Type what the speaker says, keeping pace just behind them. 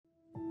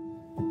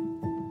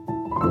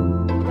I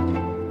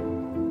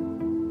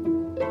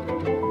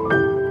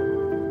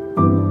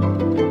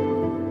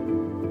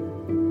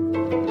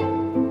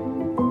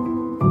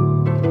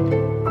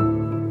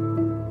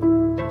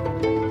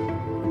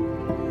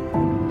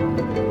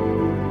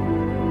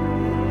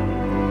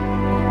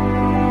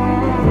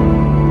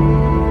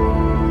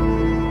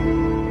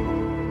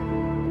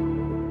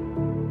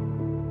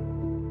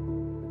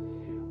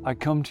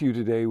come to you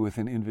today with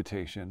an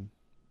invitation,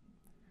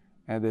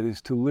 and that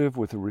is to live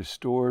with a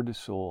restored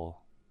soul,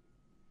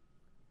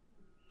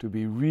 to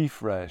be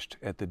refreshed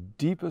at the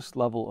deepest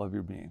level of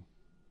your being.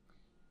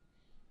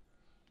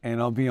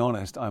 And I'll be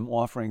honest, I'm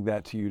offering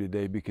that to you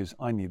today because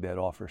I need that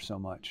offer so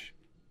much.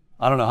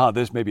 I don't know how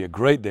this may be a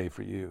great day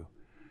for you.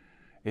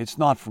 It's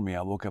not for me.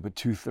 I woke up at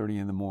 2:30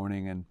 in the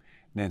morning, and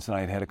Nancy and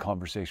I had a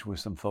conversation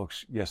with some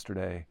folks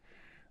yesterday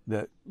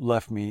that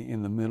left me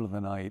in the middle of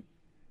the night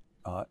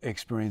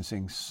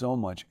experiencing so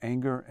much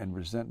anger and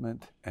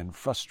resentment and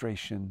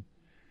frustration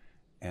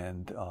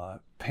and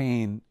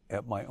pain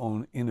at my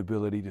own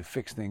inability to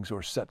fix things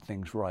or set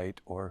things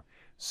right or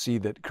see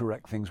that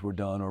correct things were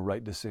done or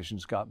right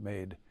decisions got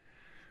made.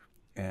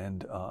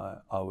 And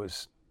I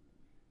was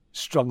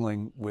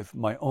struggling with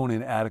my own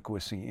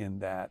inadequacy in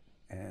that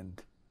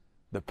and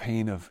the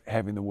pain of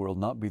having the world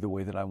not be the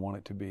way that I want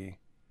it to be.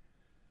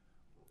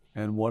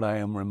 And what I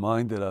am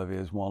reminded of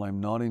is, while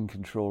I'm not in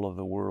control of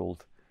the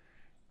world,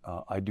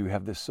 I do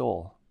have this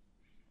soul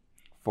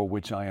for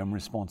which I am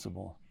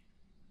responsible.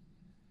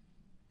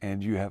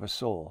 And you have a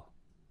soul.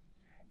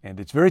 And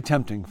it's very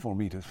tempting for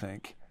me to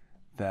think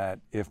that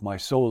if my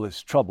soul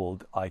is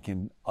troubled, I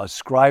can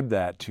ascribe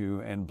that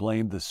to and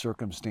blame the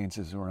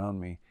circumstances around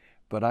me.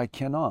 But I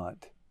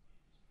cannot.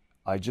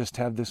 I just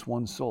have this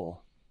one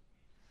soul.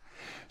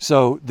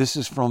 So this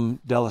is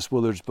from Dallas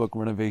Willard's book,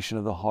 Renovation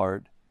of the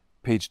Heart,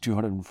 page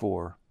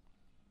 204.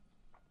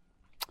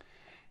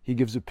 He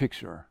gives a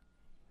picture.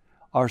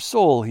 Our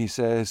soul, he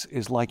says,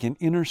 is like an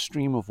inner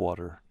stream of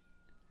water,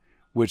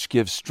 which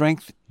gives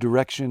strength,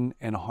 direction,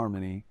 and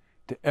harmony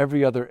to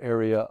every other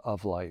area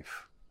of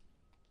life.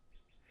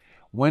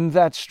 When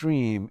that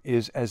stream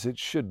is as it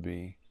should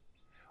be,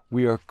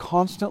 we are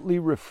constantly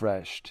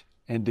refreshed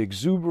and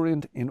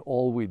exuberant in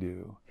all we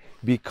do,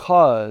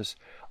 because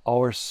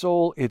our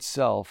soul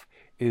itself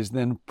is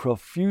then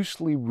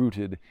profusely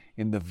rooted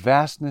in the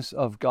vastness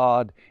of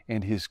God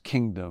and His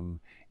kingdom,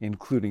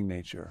 including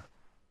nature.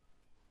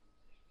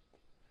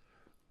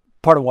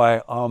 Part of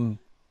why I'm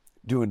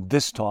doing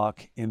this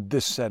talk in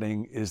this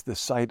setting is the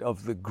sight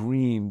of the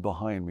green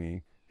behind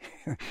me,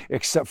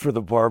 except for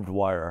the barbed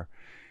wire,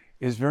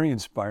 is very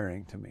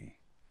inspiring to me.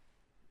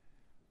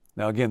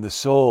 Now again, the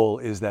soul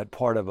is that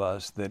part of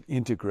us that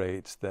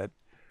integrates, that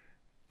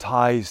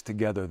ties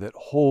together, that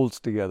holds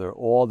together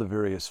all the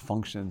various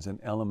functions and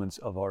elements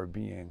of our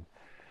being.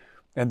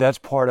 And that's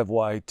part of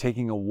why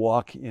taking a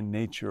walk in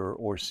nature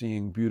or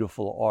seeing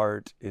beautiful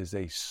art is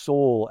a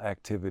soul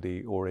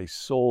activity or a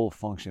soul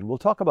function. We'll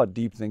talk about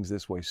deep things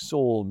this way,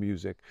 soul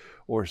music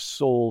or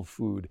soul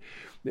food.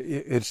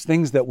 It's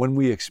things that when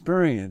we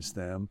experience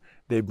them,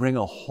 they bring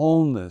a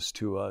wholeness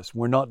to us.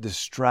 We're not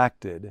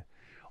distracted.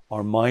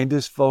 Our mind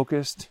is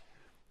focused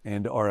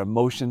and our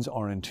emotions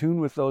are in tune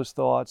with those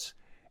thoughts.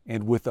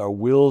 And with our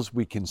wills,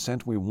 we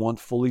consent. We want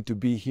fully to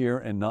be here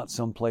and not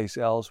someplace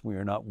else. We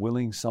are not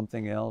willing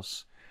something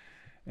else.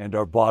 And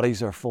our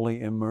bodies are fully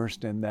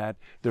immersed in that.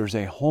 There's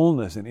a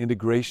wholeness and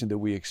integration that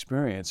we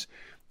experience.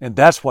 And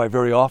that's why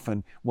very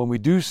often when we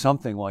do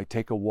something like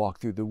take a walk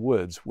through the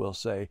woods, we'll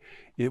say,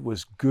 it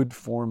was good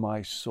for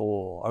my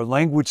soul. Our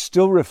language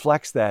still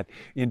reflects that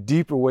in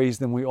deeper ways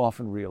than we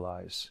often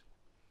realize.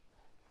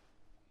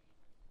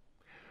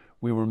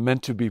 We were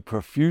meant to be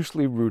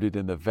profusely rooted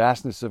in the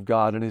vastness of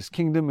God and His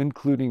kingdom,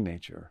 including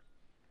nature.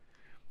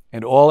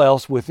 And all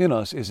else within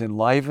us is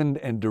enlivened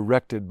and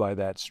directed by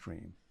that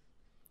stream.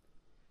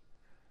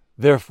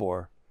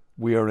 Therefore,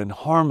 we are in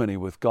harmony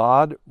with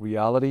God,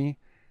 reality,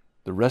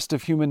 the rest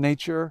of human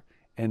nature,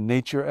 and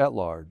nature at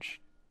large.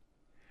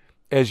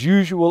 As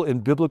usual in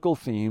biblical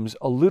themes,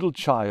 a little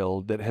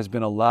child that has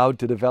been allowed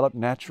to develop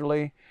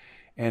naturally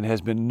and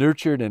has been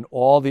nurtured in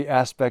all the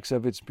aspects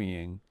of its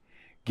being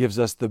gives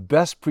us the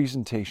best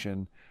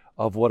presentation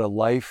of what a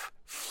life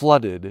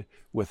flooded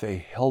with a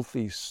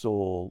healthy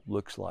soul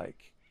looks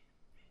like.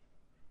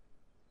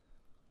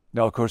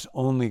 Now, of course,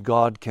 only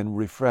God can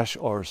refresh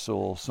our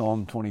soul.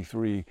 Psalm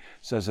 23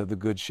 says of the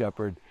Good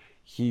Shepherd,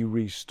 He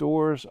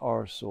restores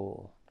our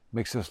soul,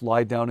 makes us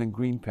lie down in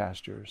green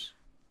pastures,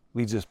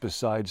 leads us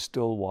beside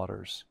still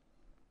waters.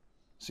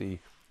 See,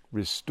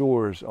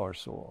 restores our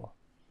soul.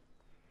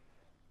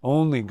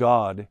 Only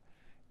God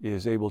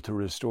is able to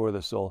restore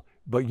the soul,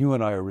 but you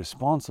and I are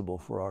responsible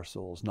for our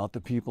souls, not the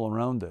people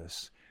around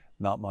us,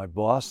 not my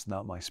boss,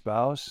 not my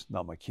spouse,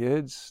 not my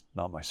kids,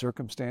 not my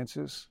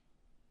circumstances.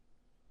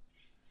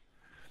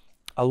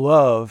 I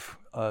love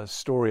a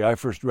story. I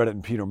first read it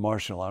in Peter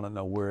Marshall. I don't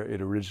know where it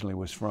originally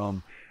was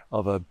from,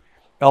 of a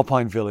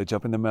alpine village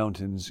up in the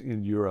mountains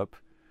in Europe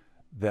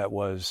that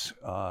was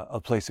a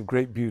place of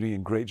great beauty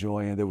and great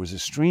joy, and there was a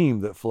stream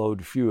that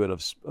flowed through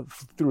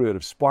it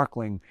of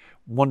sparkling,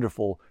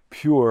 wonderful,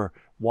 pure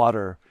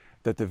water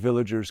that the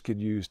villagers could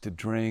use to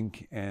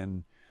drink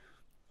and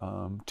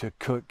to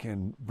cook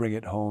and bring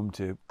it home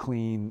to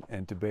clean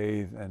and to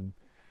bathe. And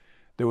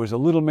there was a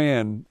little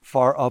man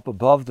far up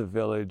above the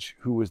village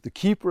who was the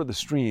keeper of the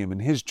stream,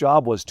 and his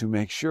job was to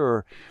make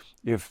sure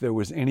if there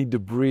was any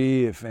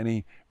debris, if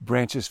any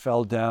branches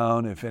fell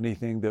down, if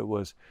anything that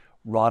was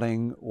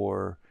rotting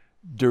or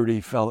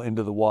dirty fell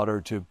into the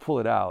water, to pull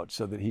it out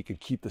so that he could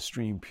keep the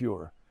stream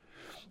pure.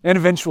 And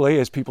eventually,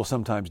 as people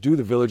sometimes do,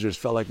 the villagers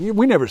felt like,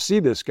 we never see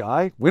this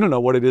guy. We don't know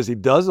what it is he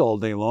does all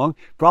day long.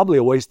 Probably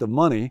a waste of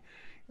money.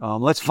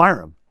 Let's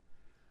fire him.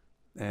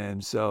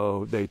 And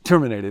so they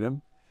terminated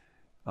him.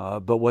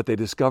 But what they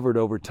discovered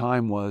over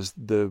time was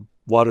the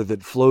water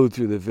that flowed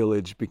through the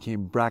village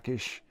became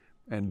brackish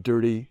and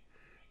dirty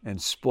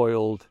and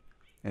spoiled,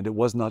 and it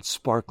was not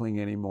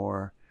sparkling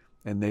anymore,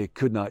 and they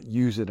could not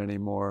use it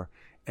anymore.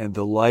 And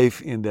the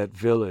life in that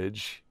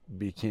village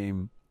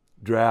became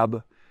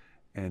drab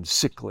and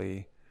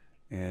sickly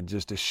and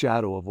just a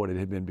shadow of what it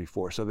had been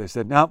before. So they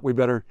said, no, we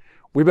better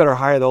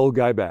hire the old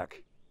guy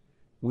back.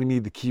 We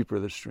need the keeper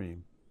of the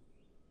stream.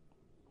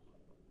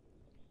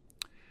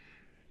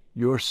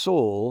 Your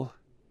soul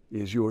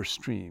is your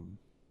stream,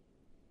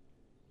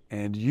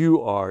 and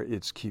you are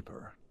its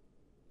keeper.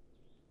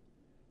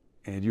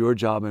 And your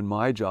job and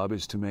my job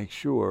is to make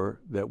sure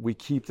that we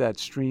keep that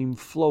stream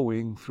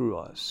flowing through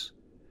us,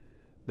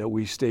 that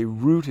we stay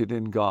rooted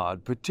in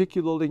God,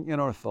 particularly in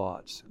our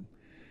thoughts,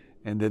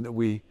 and then that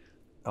we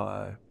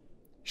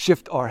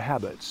shift our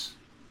habits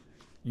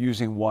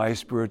using wise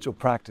spiritual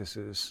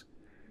practices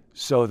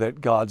so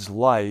that God's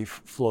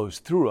life flows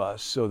through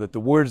us, so that the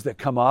words that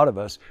come out of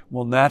us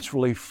will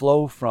naturally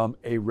flow from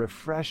a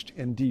refreshed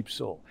and deep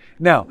soul.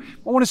 Now,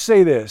 I want to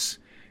say this,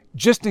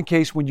 just in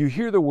case when you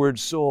hear the word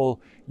soul,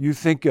 you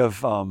think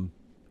of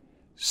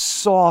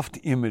soft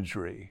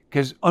imagery,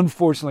 because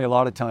unfortunately a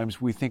lot of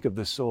times we think of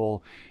the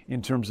soul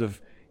in terms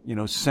of,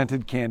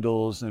 scented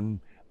candles and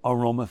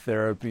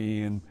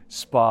aromatherapy and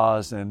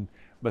spas and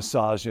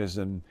massages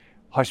and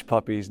hush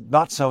puppies.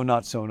 Not so.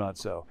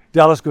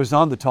 Dallas goes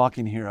on to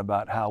talking here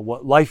about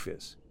what life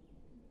is.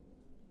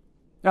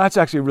 Now, that's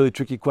actually a really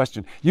tricky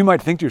question. You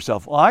might think to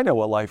yourself, well, I know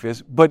what life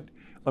is, but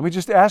let me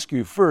just ask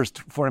you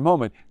first for a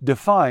moment,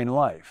 define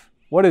life.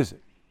 What is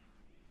it?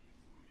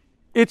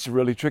 It's a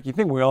really tricky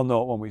thing. We all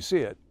know it when we see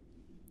it.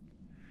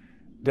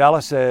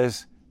 Dallas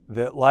says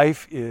that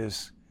life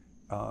is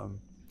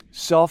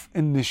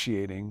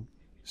self-initiating,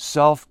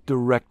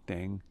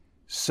 self-directing,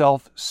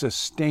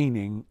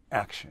 self-sustaining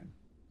action.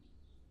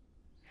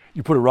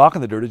 You put a rock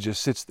in the dirt, it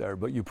just sits there,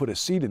 but you put a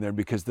seed in there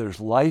because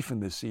there's life in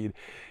the seed.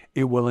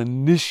 It will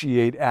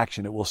initiate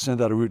action. It will send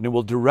out a root and it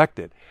will direct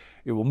it.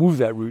 It will move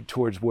that root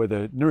towards where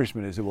the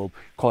nourishment is. It will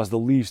cause the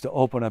leaves to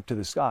open up to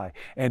the sky,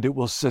 and it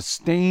will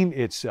sustain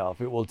itself.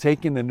 It will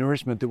take in the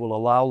nourishment that will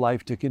allow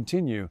life to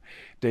continue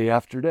day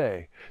after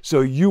day.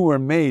 So you are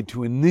made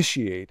to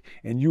initiate,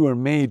 and you are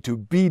made to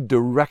be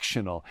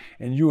directional,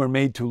 and you are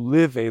made to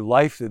live a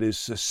life that is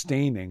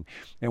sustaining.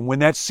 And when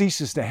that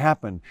ceases to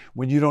happen,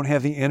 when you don't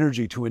have the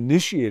energy to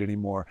initiate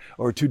anymore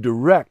or to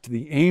direct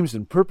the aims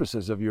and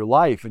purposes of your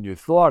life and your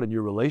thought and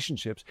your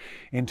relationships,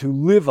 and to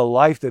live a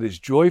life that is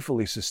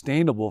joyfully sustainable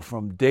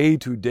from day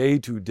to day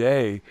to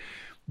day,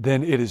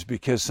 then it is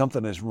because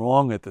something is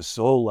wrong at the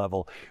soul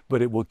level.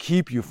 But it will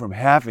keep you from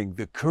having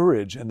the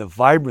courage and the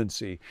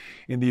vibrancy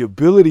and the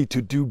ability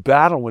to do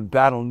battle when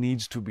battle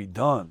needs to be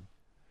done,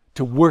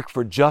 to work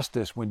for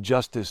justice when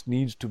justice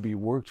needs to be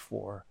worked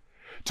for,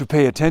 to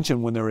pay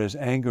attention when there is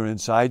anger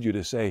inside you,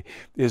 to say,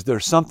 is there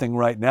something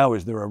right now?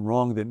 Is there a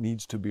wrong that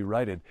needs to be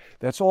righted?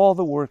 That's all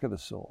the work of the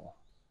soul.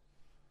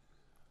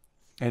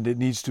 And it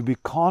needs to be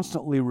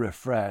constantly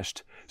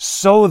refreshed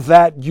so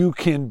that you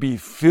can be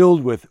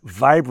filled with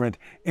vibrant,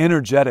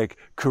 energetic,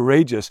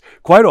 courageous,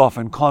 quite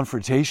often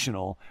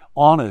confrontational,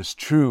 honest,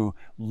 true,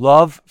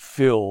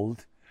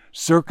 love-filled,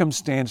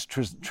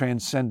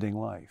 circumstance-transcending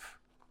life.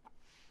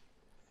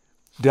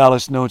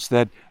 Dallas notes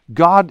that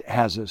God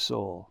has a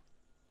soul.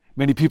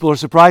 Many people are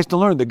surprised to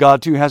learn that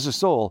God too has a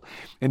soul,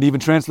 and even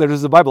translators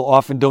of the Bible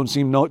often don't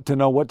seem to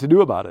know what to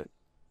do about it.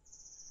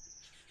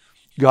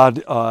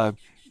 God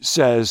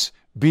says,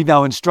 "Be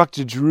thou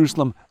instructed,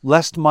 Jerusalem,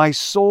 lest my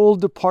soul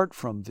depart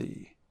from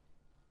thee."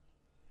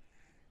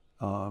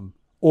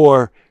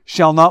 Or,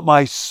 "Shall not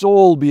my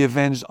soul be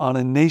avenged on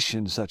a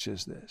nation such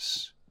as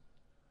this?"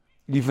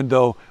 Even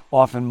though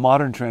often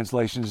modern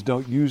translations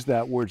don't use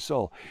that word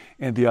soul.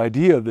 And the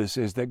idea of this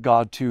is that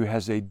God too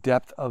has a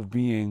depth of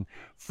being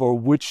for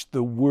which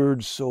the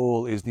word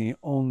soul is the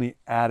only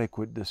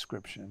adequate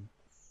description.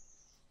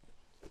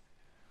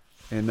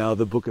 And now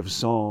the book of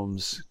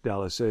Psalms,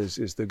 Dallas says,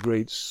 is the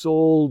great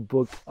soul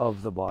book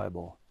of the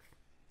Bible.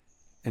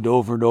 And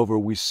over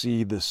we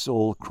see the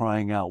soul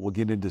crying out. We'll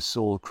get into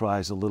soul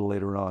cries a little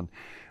later on.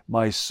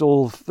 My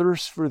soul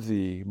thirsts for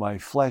thee, my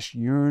flesh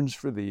yearns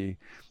for thee,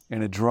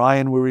 in a dry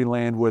and weary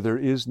land where there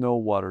is no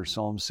water,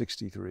 Psalm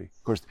 63.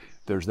 Of course,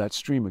 there's that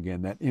stream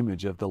again, that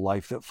image of the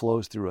life that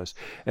flows through us.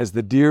 As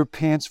the deer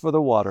pants for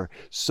the water,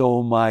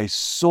 so my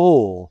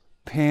soul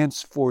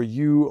pants for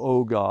you,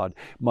 O God.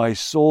 My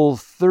soul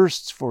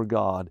thirsts for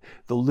God,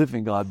 the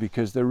living God,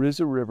 because there is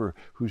a river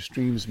whose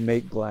streams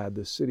make glad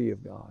the city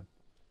of God.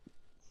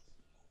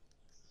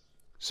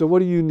 So what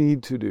do you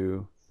need to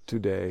do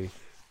today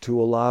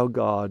to allow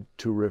God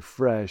to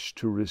refresh,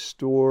 to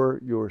restore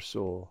your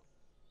soul?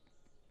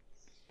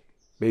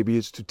 Maybe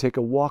it's to take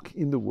a walk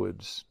in the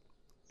woods.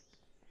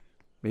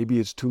 Maybe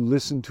it's to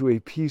listen to a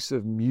piece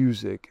of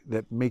music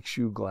that makes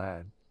you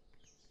glad.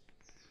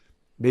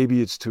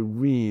 Maybe it's to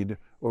read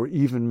or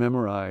even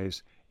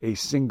memorize a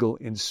single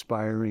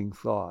inspiring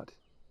thought,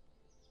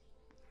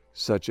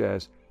 such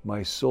as,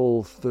 my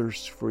soul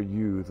thirsts for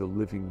you, the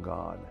living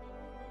God.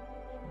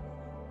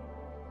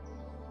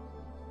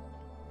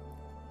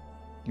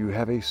 You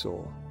have a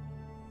soul.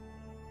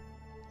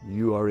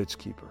 You are its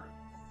keeper.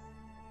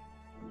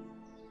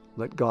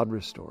 Let God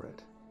restore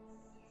it.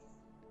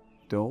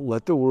 Don't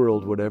let the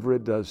world, whatever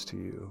it does to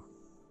you,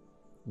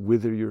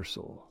 wither your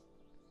soul.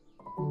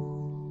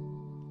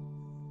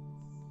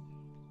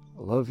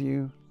 I love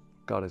you.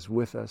 God is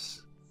with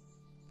us.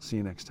 See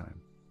you next time.